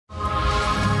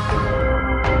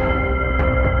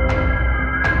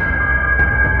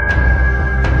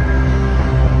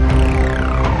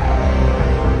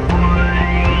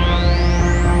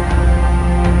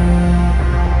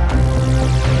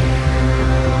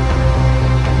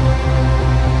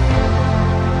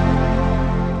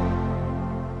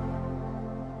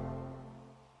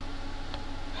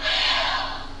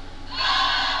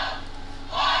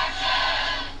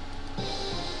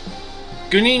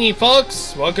Good evening,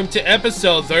 folks. Welcome to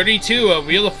episode 32 of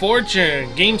Wheel of Fortune,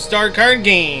 Gamestar card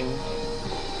game.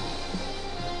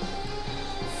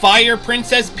 Fire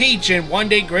Princess Peach and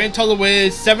one-day grand total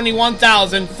is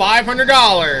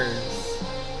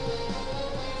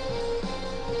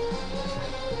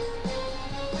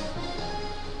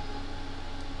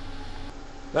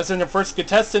Lesson the first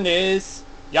contestant is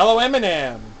Yellow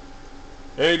M&M.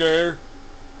 Hey there.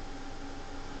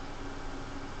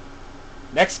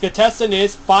 Next contestant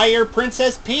is Fire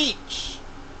Princess Peach.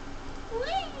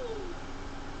 Whee!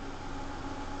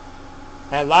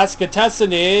 And last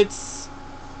contestant is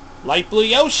Light Blue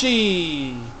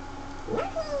Yoshi.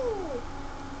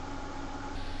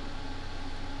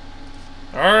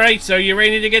 Alright, so you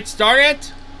ready to get started?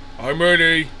 I'm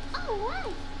ready.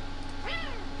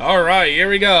 Alright, here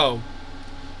we go.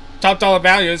 Top dollar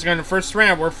values are in the first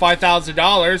round. We're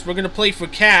 $5,000. We're going to play for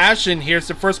cash, and here's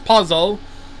the first puzzle.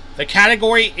 The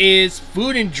category is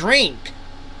food and drink.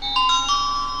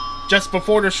 Just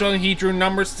before the show, he drew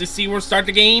numbers to see where to start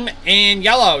the game. And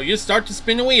Yellow, you start to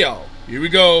spin the wheel. Here we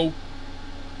go.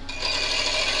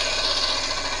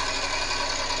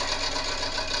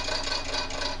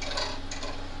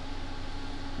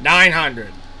 $900.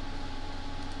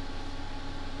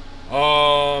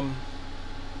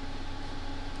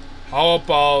 How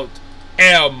about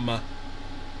M?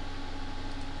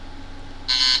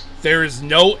 There is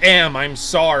no M, I'm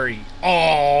sorry.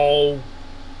 Oh.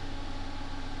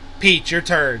 Peach, your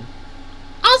turn.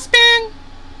 I'll spin.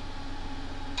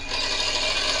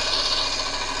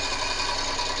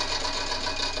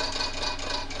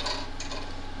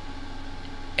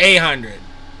 $800.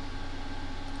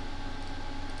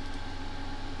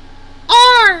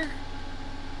 R.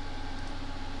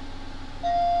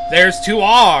 There's two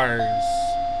R's.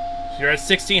 You're at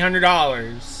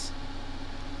 $1,600.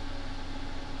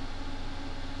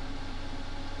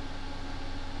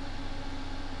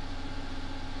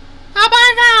 How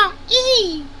about now?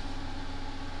 E.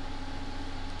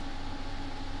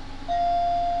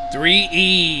 3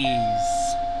 E's.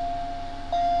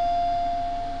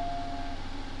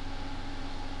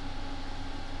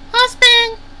 I'll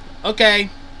spin. Okay.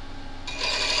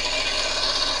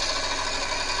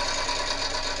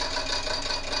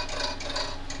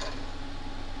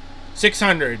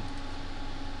 $600.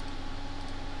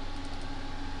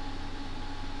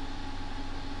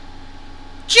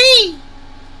 G.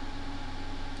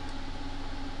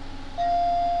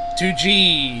 2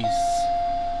 G's.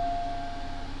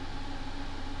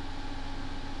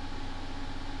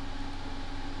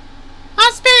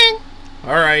 I'll spin.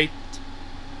 All right.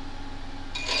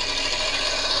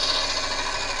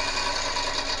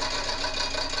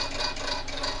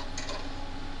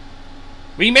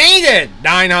 We made it!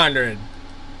 900.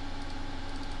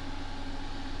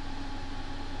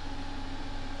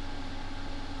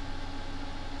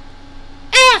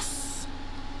 S.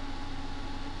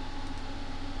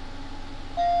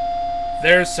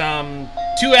 There's some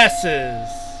 2 S's.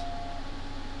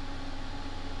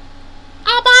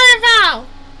 I'll buy a vowel.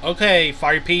 Okay,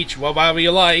 Fire Peach, what vowel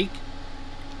you like?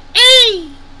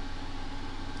 A.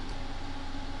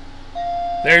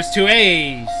 There's 2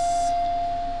 A's.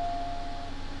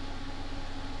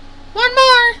 One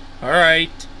more. All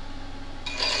right.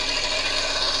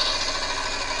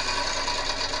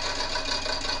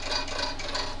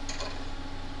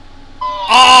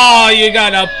 Oh, you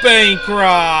got a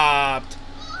bankrupt.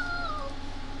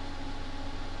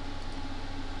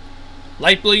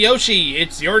 Light Blue Yoshi,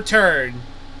 it's your turn.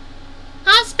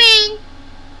 I'll spin.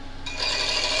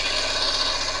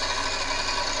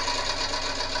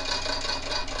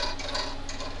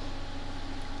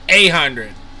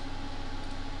 $800.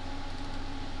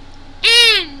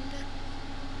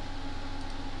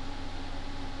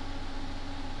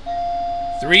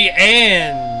 3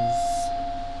 N's.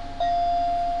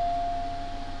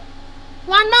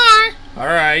 One more. All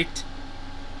right.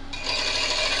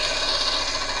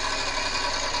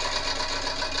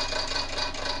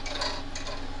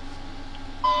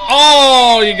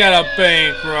 Oh, you got a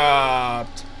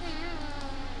bankrupt.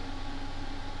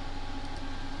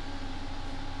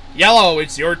 Yellow,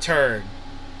 it's your turn.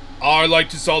 I'd like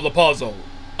to solve the puzzle.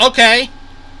 Okay.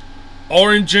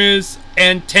 Oranges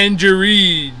and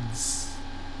tangerines.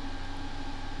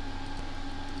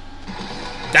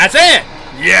 That's it!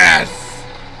 Yes!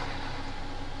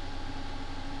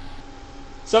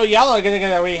 So Yellow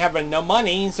we have no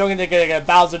money, so we're gonna get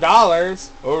 $1,000.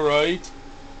 Alright.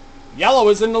 Yellow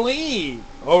is in the lead.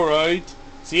 Alright.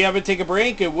 So you have to take a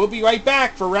break, and we'll be right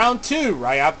back for round 2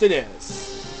 right after this.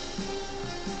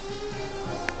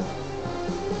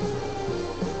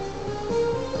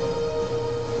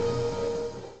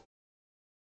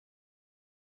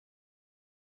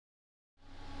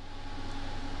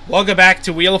 Welcome back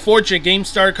to Wheel of Fortune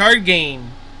Gamestar card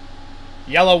game.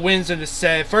 Yellow wins in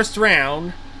the first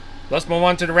round. Let's move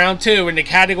on to the round 2, and the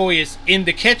category is in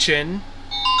the kitchen.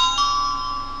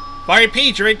 Fire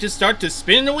Peach, ready to start to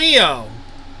spin the wheel.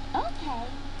 Okay,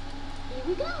 here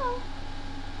we go.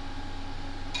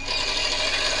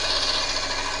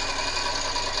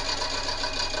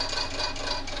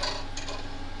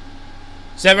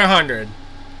 $700.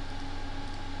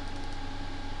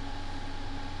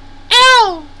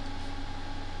 L.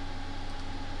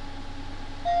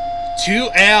 2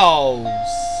 L's.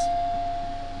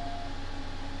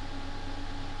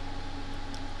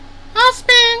 I'll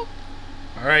spin.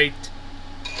 Alright.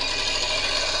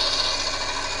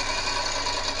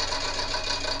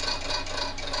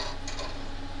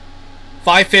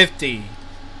 $550.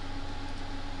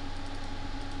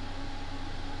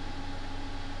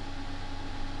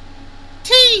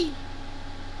 T.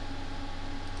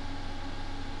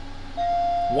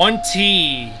 1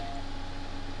 T.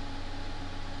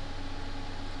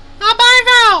 I'll buy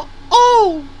Val.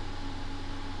 O.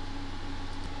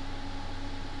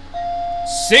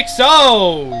 6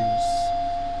 O's.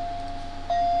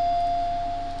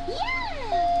 Yeah.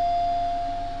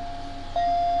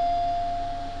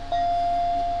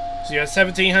 So you have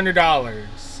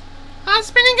 $1,700. I'll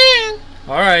spin again.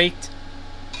 Alright.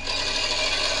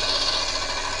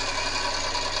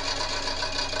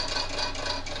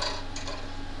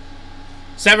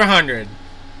 $700.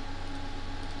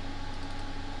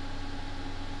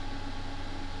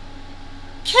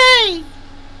 K.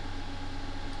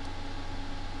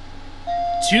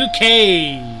 2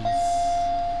 K's.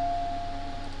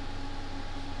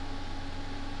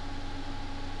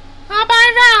 I'll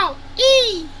buy Val.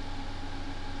 E.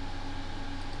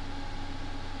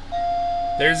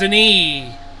 There's an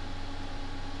E.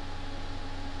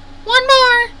 One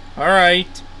more.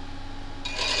 Alright.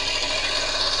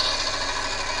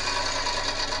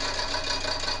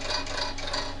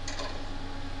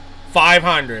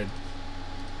 $500.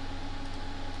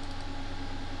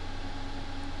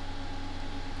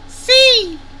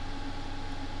 C.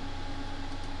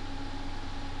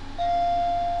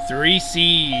 3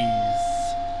 C's.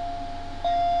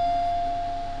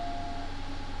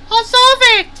 I'll solve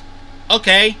it.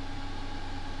 Okay.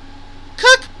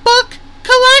 Cookbook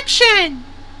collection.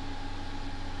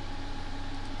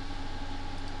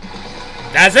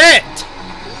 That's it!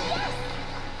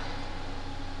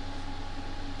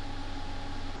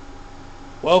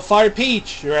 Well, Fire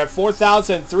Peach, you're at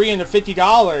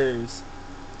 $4,350.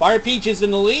 Fire Peach is in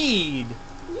the lead.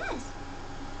 Yes.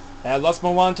 And let's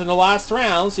move on to the last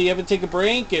round, so you have to take a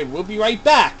break, and we'll be right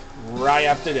back right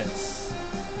after this.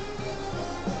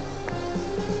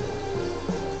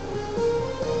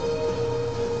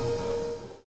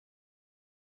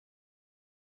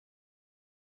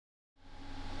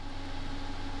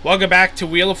 Welcome back to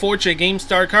Wheel of Fortune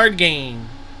Gamestar card game.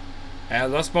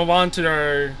 And let's move on to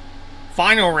the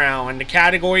final round, and the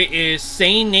category is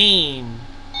Say Name.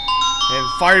 And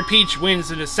Fire Peach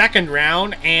wins in the second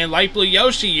round, and Light Blue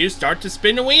Yoshi, you start to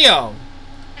spin the wheel.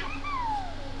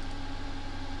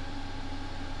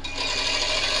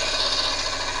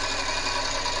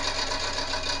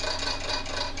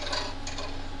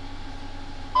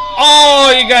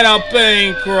 Oh, you got a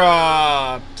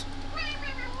bankrupt.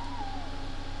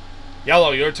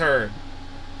 Yellow, your turn.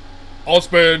 I'll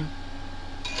spin.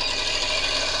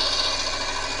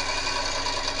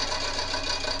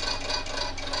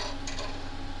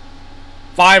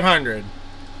 $500.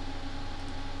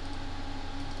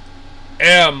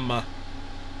 M.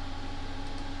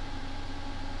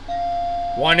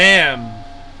 1 M.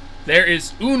 There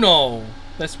is uno.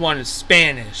 This one is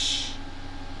Spanish.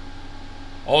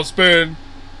 I'll spin.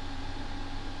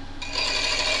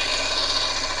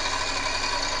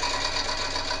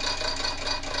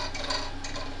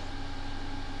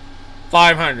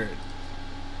 $500.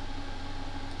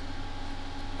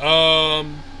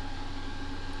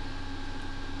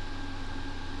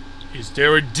 Is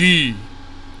there a D?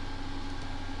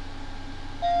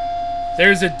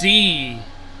 There's a D.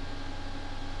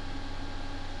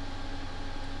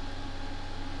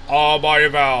 I'll buy a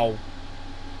vowel.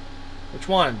 Which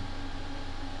one?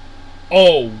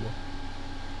 O.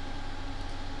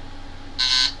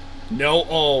 No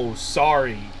O.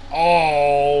 Sorry.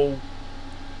 Oh.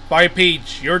 Fire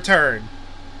Peach, your turn.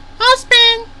 I'll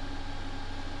spin.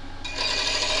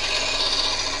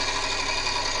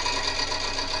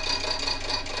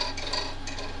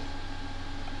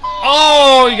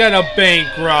 Oh, you got a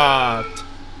bankrupt.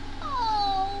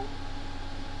 Oh.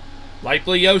 Light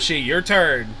Blue Yoshi, your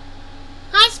turn.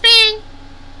 I'll spin.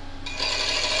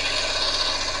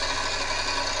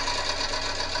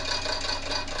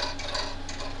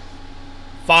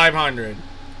 500.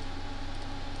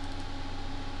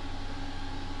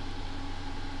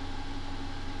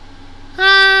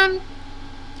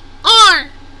 R.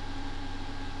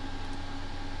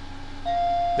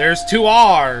 There's 2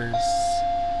 R's.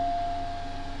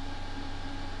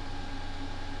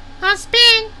 I'll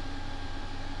spin.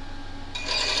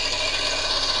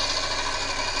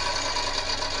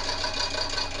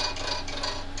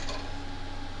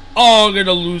 Oh, I'm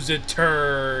gonna lose a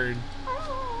turn.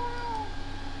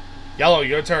 Yellow,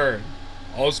 your turn.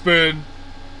 I'll spin.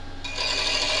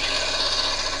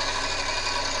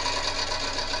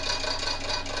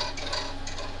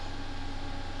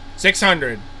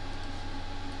 $600.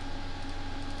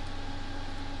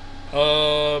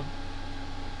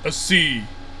 A C.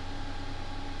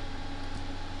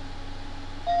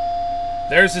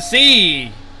 There's a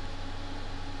C.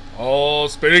 Oh,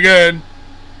 spin again.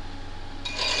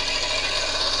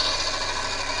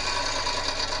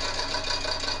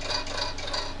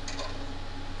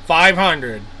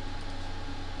 $500.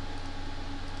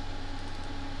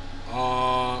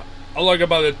 I like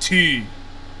about a T.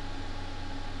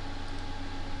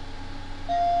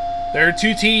 There are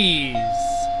 2 T's.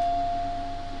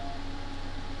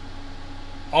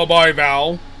 I'll buy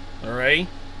vowel. Alright.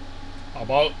 How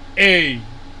about A?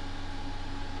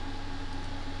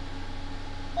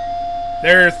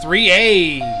 There are 3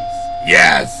 A's.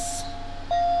 Yes!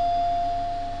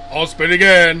 I'll spin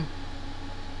again.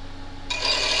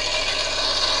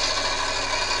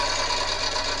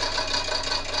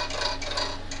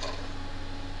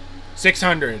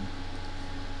 $600.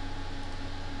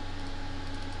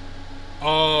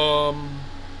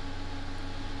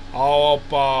 How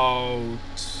about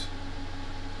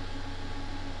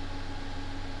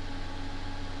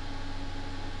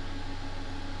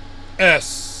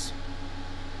S?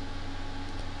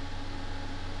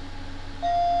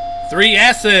 3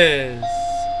 S's.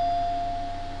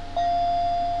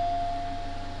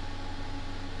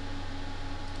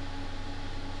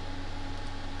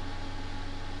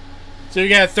 So you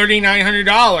got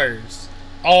 $3,900.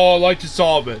 Oh, I'd like to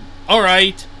solve it.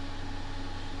 Alright.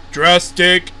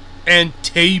 Drastic and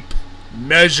tape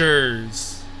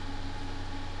measures.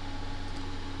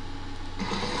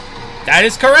 That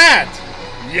is correct.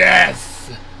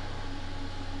 Yes.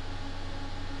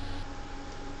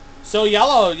 So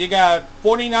Yellow, you got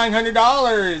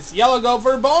 $4,900. Yellow, go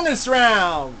for a bonus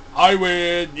round. I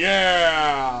win.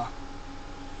 Yeah.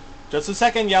 Just a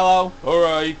second, Yellow.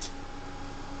 Alright.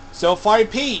 So Fire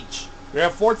Peach, you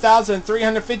have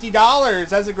 $4,350.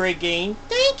 That's a great game.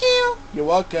 Thank you. You're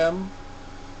welcome.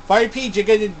 Fire Peach, you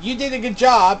did a good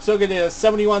job. So get a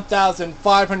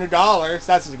 $71,500.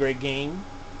 That's a great game.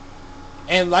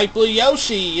 And Light Blue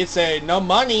Yoshi, it's a no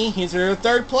money. He's in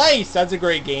 3rd place. That's a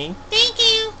great game. Thank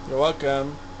you. You're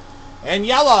welcome. And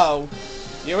Yellow,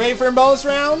 you ready for a bonus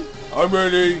round? I'm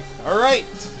ready. All right.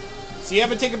 So you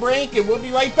have to take a break, and we'll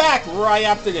be right back right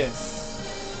after this.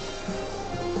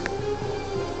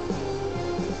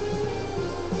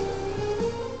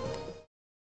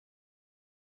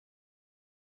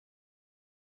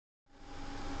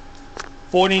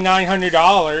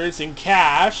 $4,900 in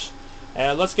cash.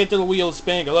 And let's get to the wheel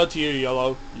spinning. Good luck to you,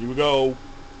 Yellow. Here we go.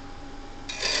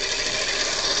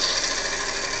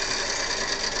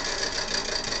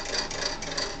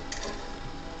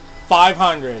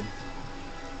 $500.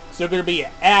 So going to be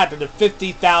added to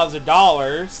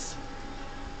 $50,000.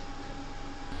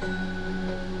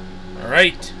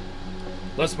 Alright.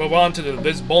 Let's move on to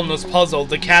this bonus puzzle.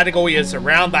 The category is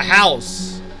around the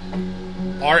house.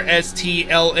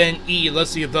 R-S-T-L-N-E.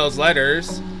 Let's see if those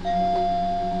letters.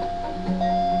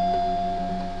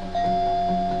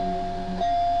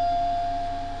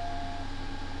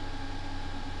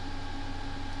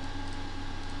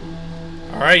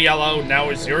 Alright, Yellow, now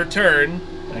it's your turn.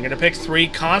 I'm gonna pick 3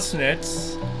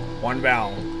 consonants, 1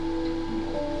 vowel.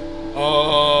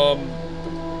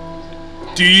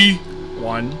 D,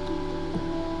 1.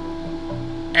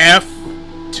 F,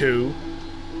 2.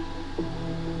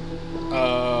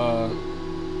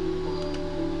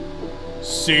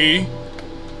 C,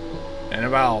 and a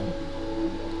vowel.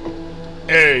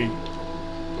 A.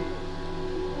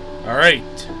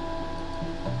 Alright.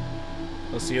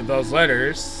 Let's see if those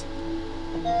letters.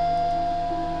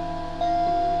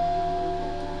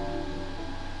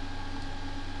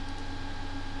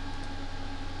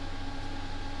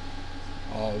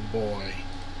 Oh boy.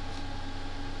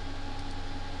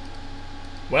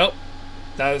 Well,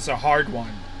 that is a hard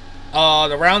one.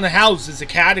 Around the house is a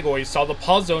category. Solve the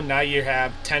puzzle. Now you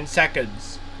have 10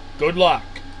 seconds. Good luck.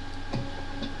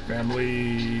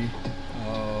 Family.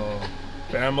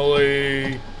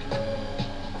 Family.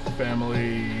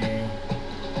 Family.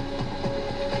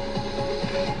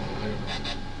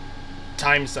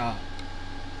 Time's up.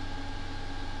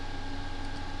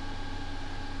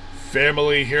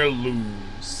 Family here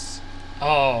lose.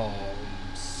 Oh,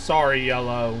 sorry,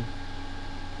 Yellow.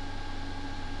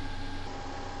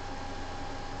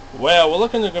 Well, we're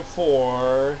looking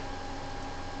for...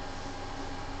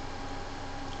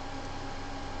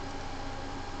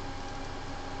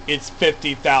 It's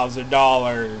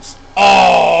 $50,000.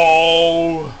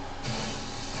 Oh!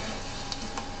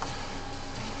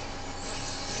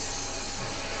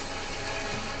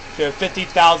 The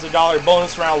 $50,000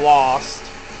 bonus round lost.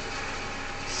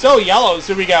 So Yellow,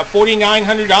 so we got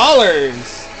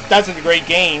 $4,900. That's a great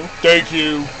game. Thank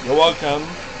you. You're welcome.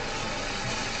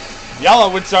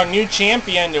 Yellow, it's our new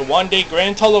champion. The one-day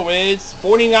grand total is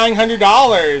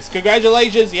 $4,900.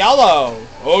 Congratulations, Yellow.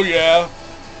 Oh yeah.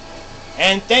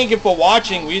 And thank you for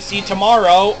watching. We'll see you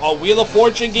tomorrow on Wheel of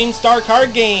Fortune Gamestar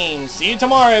card games. See you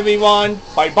tomorrow, everyone.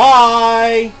 Bye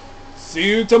bye. See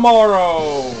you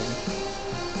tomorrow.